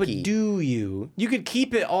course, Yeah, Mikey. but do you? You could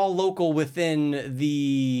keep it all local within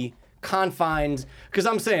the confines. Because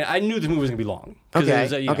I'm saying, I knew this movie was going to be long. Okay,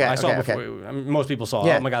 I saw it okay. before. I mean, most people saw it.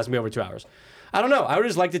 Yeah. Oh my God, it's going to be over 2 hours. I don't know. I would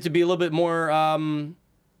just liked it to be a little bit more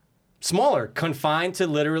smaller, confined to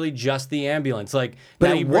literally just the ambulance. Like, But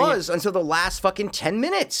now it you bring was until the last fucking 10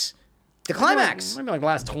 minutes. The climax. Maybe like the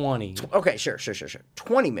last 20. Okay, sure.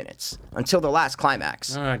 20 minutes until the last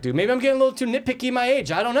climax. All right, dude. Maybe I'm getting a little too nitpicky at my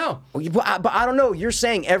age. I don't know. But I don't know. You're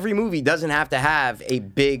saying every movie doesn't have to have a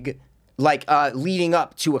big, leading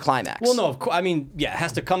up to a climax. Well, no, of course. I mean, yeah, it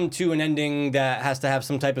has to come to an ending that has to have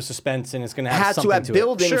some type of suspense, and it's going to have Has to something have to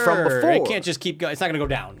building it. from Sure, before. It can't just keep going. It's not going to go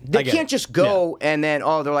down. They can't just go and then,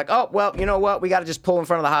 they're like, oh, well, you know what? We got to just pull in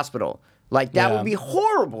front of the hospital. Like, that Yeah. would be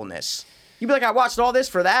horribleness. You'd be like, I watched all this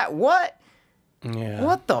for that? What? Yeah.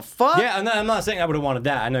 What the fuck? Yeah, I'm not saying I would have wanted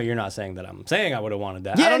that. I know you're not saying that. I'm saying I would have wanted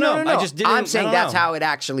that. Yeah, I don't know. No. I just didn't. I'm saying I don't that's know. how it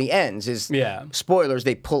actually ends. Yeah. Spoilers.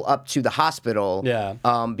 They pull up to the hospital. Yeah.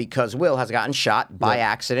 Because Will has gotten shot by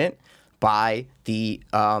accident by the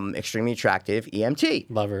extremely attractive EMT.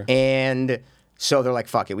 Love her. And so they're like,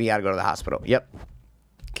 "Fuck it, we got to go to the hospital." Yep.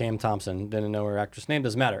 Cam Thompson. Didn't know her actress name.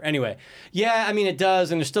 Doesn't matter. Anyway, yeah, I mean, it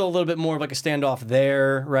does. And there's still a little bit more of like a standoff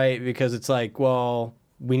there, right? Because it's like, well,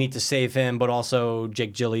 we need to save him, but also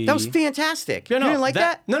Jake Gyllenhaal. That was fantastic. Yeah, You didn't like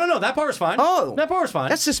that? No. That part was fine. Oh, that part was fine.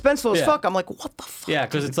 That's suspenseful as Yeah. fuck. I'm like, what the fuck? Yeah,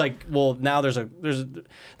 because it's like, well, now there's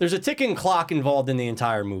a ticking clock involved in the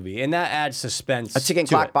entire movie, and that adds suspense. A ticking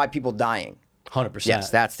to clock it. by people dying. 100%. Yes,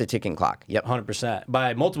 that's the ticking clock. Yep. 100%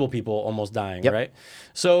 by multiple people almost dying, Yep. right?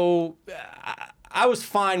 So I was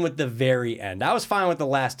fine with the very end. I was fine with the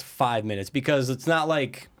last 5 minutes because it's not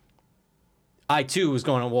like I too was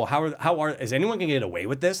going, well, is anyone gonna get away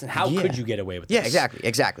with this? And how Yeah. could you get away with this? Yeah,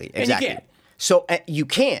 exactly. And you can't. So you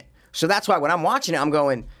can't. So that's why when I'm watching it, I'm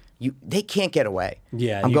going, they can't get away.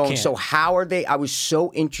 Yeah, I'm you going. can't. So how are they? I was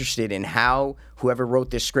so interested in how whoever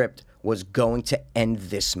wrote this script was going to end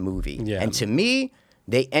this movie. Yeah. And to me,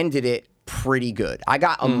 they ended it pretty good. I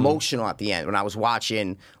got emotional at the end when I was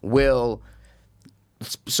watching Will.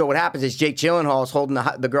 So what happens is Jake Gyllenhaal is holding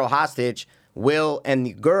the girl hostage. Will and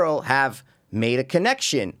the girl have made a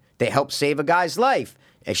connection. They helped save a guy's life.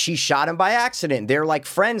 And she shot him by accident. They're like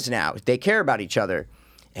friends now. They care about each other.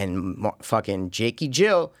 And fucking Jakey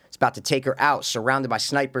Jill is about to take her out, surrounded by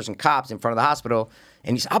snipers and cops in front of the hospital.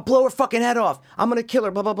 And he's, I'll blow her fucking head off. I'm going to kill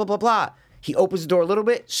her, blah, blah, blah, blah, blah. He opens the door a little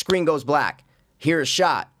bit. Screen goes black. Hear a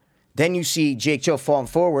shot. Then you see Jake Jill falling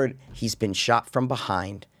forward. He's been shot from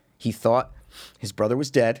behind. He thought his brother was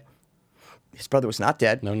dead. His brother was not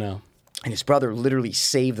dead. No. And his brother literally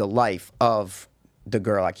saved the life of the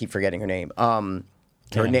girl. I keep forgetting her name.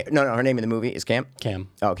 Her name in the movie is Cam. Cam.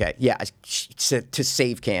 Okay, yeah, to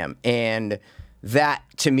save Cam, and that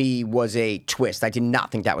to me was a twist. I did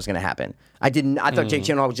not think that was going to happen. I thought Jake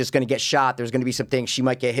Gyllenhaal was just going to get shot. There's going to be some things she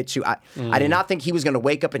might get hit too. I did not think he was going to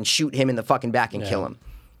wake up and shoot him in the fucking back and kill him.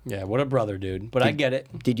 Yeah, what a brother, dude. But I get it.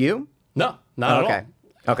 Did you? No, not at all.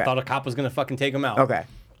 Okay. I thought a cop was going to fucking take him out. Okay.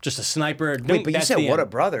 Just a sniper. Wait, but you said what a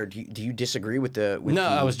brother. Do you disagree with the? No,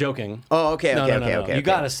 I was joking. Oh, okay, No. okay. You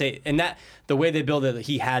gotta say, and that the way they build it,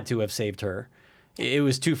 he had to have saved her. It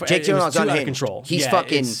was too. Jake it was Gyllenhaal's too out of unhinged. control. He's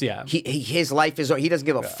fucking. His life is. He doesn't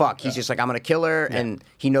give a fuck. He's just like, I'm gonna kill her, and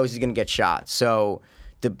he knows he's gonna get shot. So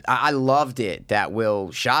I loved it that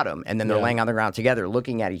Will shot him, and then they're laying on the ground together,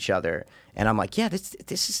 looking at each other, and I'm like, yeah, this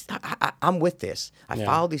is. I'm with this. I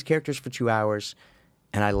followed these characters for 2 hours,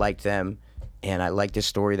 and I liked them. And I liked this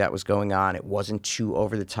story that was going on. It wasn't too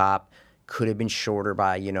over the top. Could have been shorter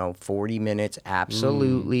by, 40 minutes.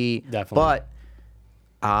 Absolutely. Definitely.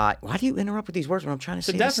 But why do you interrupt with these words when I'm trying to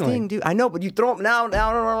say this definitely. thing, dude? I know, but you throw them now.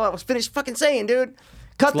 I was finished fucking saying, dude.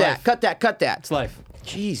 Cut that. It's life.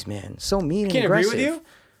 Jeez, man. So mean and Can't agree aggressive. with you.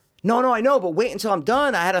 No, I know, but wait until I'm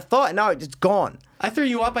done. I had a thought, and now it's gone. I threw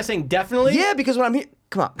you off by saying definitely. Yeah, because when I'm here,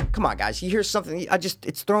 come on, guys. You hear something?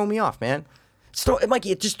 It's throwing me off, man.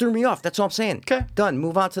 Mikey, it just threw me off. That's all I'm saying. Okay. Done.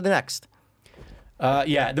 Move on to the next.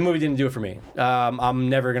 Yeah, the movie didn't do it for me. I'm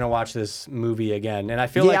never gonna watch this movie again, and I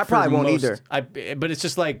feel like I probably won't most, either. But it's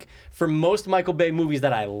just like for most Michael Bay movies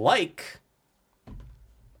that I like,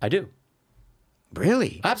 I do.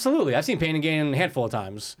 Really? Absolutely. I've seen Pain and Gain a handful of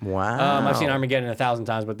times. Wow. I've seen Armageddon 1,000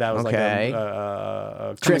 times, but that was Okay.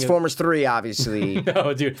 like Transformers 3, obviously.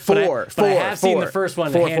 No, dude. Four. But I have seen the first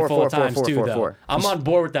one a handful of times too, though. Four. I'm on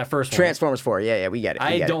board with that first one. Transformers 4. Yeah, we get it.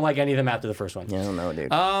 I don't like any of them after the first one. Yeah, I don't know, dude.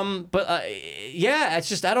 But yeah, it's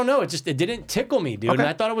just I don't know. It didn't tickle me, dude. Okay. And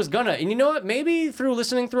I thought it was gonna. And you know what? Maybe through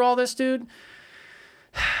listening through all this, dude.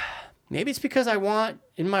 Maybe it's because I want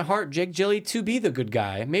in my heart Jake Gyllenhaal to be the good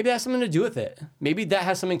guy. Maybe that has something to do with it. Maybe that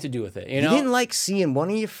has something to do with it. You know? You didn't like seeing one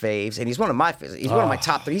of your faves, and he's one of my faves. He's one of my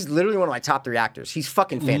top 3. He's literally one of my top 3 actors. He's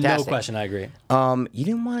fucking fantastic. No question, I agree. You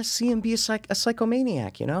didn't want to see him be a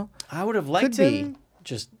psychomaniac, you know? I would have liked Could him. be.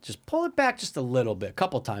 Just pull it back just a little bit. A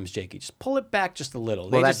couple times, Jakey. Just pull it back just a little.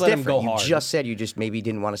 Well, they that's just let different. him go hard. You just said you just maybe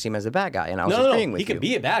didn't want to see him as a bad guy, and I was no. agreeing with He you. could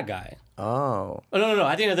be a bad guy. Oh. Oh, no.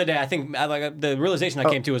 At the end of the day, I think the realization I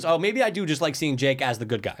came to is, maybe I do just like seeing Jake as the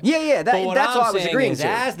good guy. Yeah. But what That's I'm all I was saying agreeing is, to.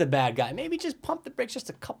 as the bad guy, maybe just pump the brakes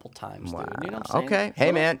just a couple times, dude. You know what I'm saying? Okay.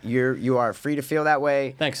 Hey, man, you are free to feel that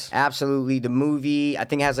way. Thanks. Absolutely. The movie, I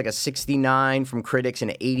think, has like a 69 from critics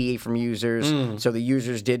and an 88 from users. So the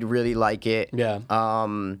users did really like it. Yeah.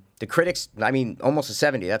 The critics, I mean, almost a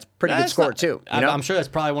 70. That's a pretty good score too. You know? I'm sure that's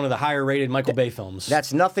probably one of the higher rated Michael Bay films.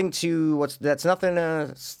 That's nothing to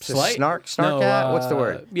Slight? snark No, at. What's the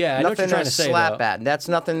word? yeah, I know what nothing you're trying to say, slap though. at. That's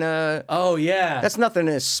nothing to. Oh yeah. That's nothing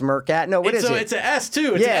to smirk at. No, what is it? It's an S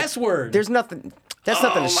too. It's an S word. There's nothing. That's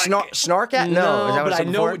nothing to my snark at. No, is that what but it's I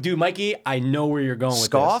looking know, for? dude, Mikey. I know where you're going with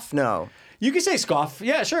Scoff? this. No. You can say scoff.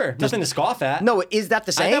 Yeah, sure. Nothing to scoff at. No, is that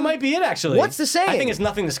the same? That might be it, actually. What's the saying? I think it's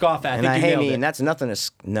nothing to scoff at. And I think you nailed it. that's nothing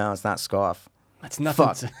to. No, it's not scoff. That's nothing.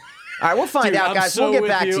 Fuck. To... All right, we'll find Dude, out, I'm guys. so We'll get with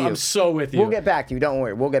back you. to you. I'm so with you. We'll get back to you. Don't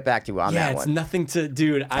worry. We'll get back to you on Yeah, that it's one. nothing to,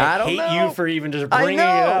 dude. I I don't hate know. you for even just I bringing it know,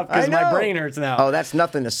 up because I my know. brain hurts now. Oh, that's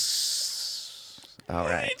nothing to. All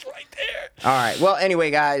right. It's right there. All right. Well, anyway,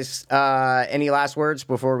 guys. Any last words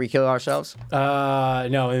before we kill ourselves?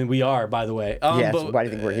 No, and we are, by the way. Yes. But, Why do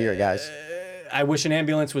you think we're here, guys? I wish an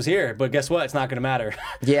ambulance was here, but guess what? It's not going to matter.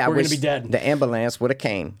 Yeah, we're going to be dead. The ambulance would have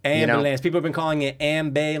came. Ambulance. People have been calling it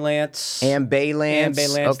ambulance. Ambulance.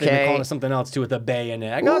 Ambulance. Okay. They've been calling it something else too with a bay in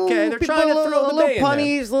it. I go, okay, they're people, trying to throw the bay in there.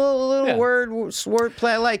 punnies, little Yeah. word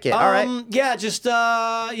play. I like it. All right. Yeah, just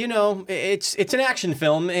it's an action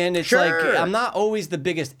film, and it's Sure. like I'm not always the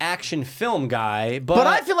biggest action film guy, But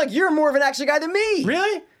I feel like you're more of an action guy than me.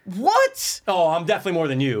 really. What? Oh, I'm definitely more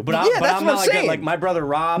than you, but Yeah, I'm that's not what I'm like saying. like my brother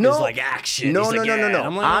Rob is like action. No, He's no, like, no, no, yeah. no.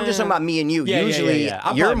 I'm, like, I'm just talking about me and you. Yeah, Usually,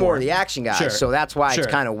 I'm you're probably more the action guy, Sure. so that's why Sure.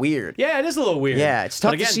 it's kind of weird. Yeah, it is a little weird. Yeah, it's tough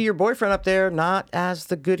But again, to see your boyfriend up there not as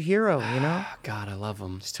the good hero, you know? God, I love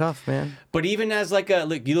him. It's tough, man. But even as like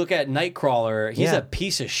you look at Nightcrawler, he's Yeah. a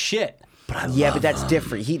piece of shit. But I Yeah, love but that's him.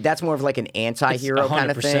 different. That's more of like an anti-hero It's kind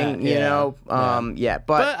of 100%, thing, you yeah. know? Yeah.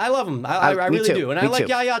 But But I love him. I me really too. do, and Me I like too.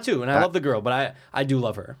 Yaya too, and I love the girl, but I do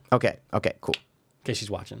love her. okay, cool. In case she's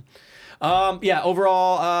watching. Yeah,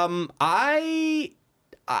 overall, I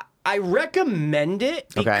recommend it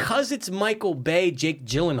Okay. because it's Michael Bay, Jake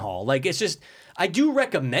Gyllenhaal. Like, it's just, I do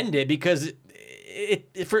recommend it because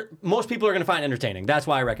it for most people are going to find it entertaining. That's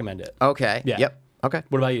why I recommend it. Okay. Yeah. Yep. Okay.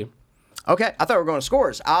 What about you? Okay. I thought we were going to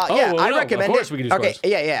scores. Yeah, well, I no, recommend of course it. we can do okay.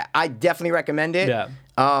 scores. Yeah. I definitely recommend it. Yeah.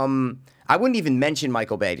 I wouldn't even mention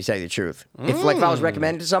Michael Bay to tell you the truth. If I was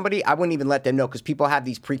recommending to somebody, I wouldn't even let them know because people have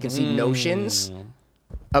these preconceived notions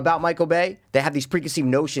about Michael Bay. They have these preconceived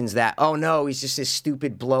notions that, oh no, he's just this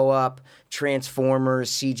stupid blow up, Transformers,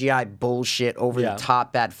 CGI bullshit, over Yeah. the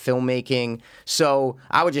top, bad filmmaking. So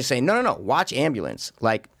I would just say, no, watch Ambulance.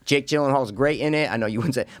 Like Jake Gyllenhaal's great in it. I know you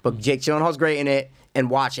wouldn't say, but Jake Gyllenhaal's great in it, and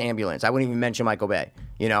watch Ambulance. I wouldn't even mention Michael Bay,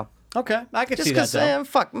 you know? Okay, I can Just see that. because, Though.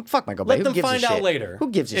 fuck Michael Bay. Let Who them gives find a out shit? later. Who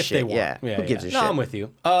gives a if shit? They want. Yeah. Who gives a No, shit? I'm with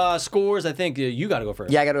you. Scores, I think you got to go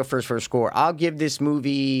first. Yeah, I got to go first for a score. I'll give this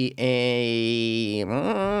movie a.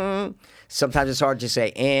 Sometimes it's hard to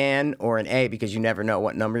say an or an A because you never know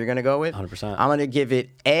what number you're going to go with. 100%. I'm going to give it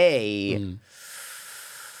a.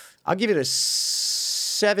 I'll give it a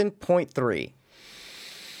 7.3.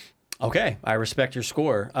 Okay, I respect your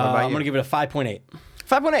score. about I'm you? going to give it a 5.8.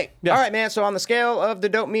 5.8. Yeah. All right, man. So on the scale of the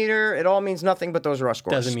dope meter, it all means nothing, but those are our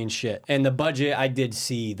scores. Doesn't mean shit. And the budget, I did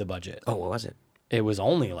see the budget. Oh, what was it? It was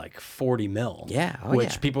only like 40 mil. Yeah, oh,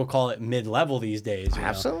 which yeah. people call it mid-level these days. You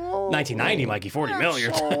Absolutely. Know? 1990, Mikey, 40 mil. You're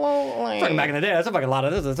Absolutely. fucking back in the day. That's a fucking lot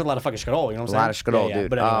of. That's a lot of fucking skadol. You know what I'm saying? A lot of skadol, Yeah, dude.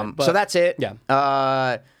 But anyway, So that's it.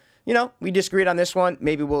 Yeah. We disagreed on this one.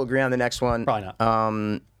 Maybe we'll agree on the next one. Probably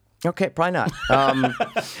not. Okay, probably not.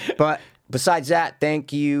 But besides that,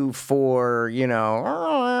 thank you for,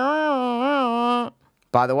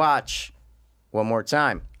 By the Watch one more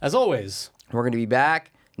time. As always. We're going to be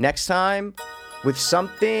back next time with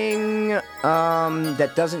something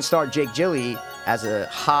that doesn't star Jake Gyllenhaal as a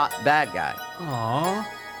hot bad guy. Aw,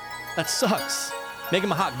 that sucks. Make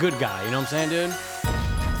him a hot good guy. You know what I'm saying, dude?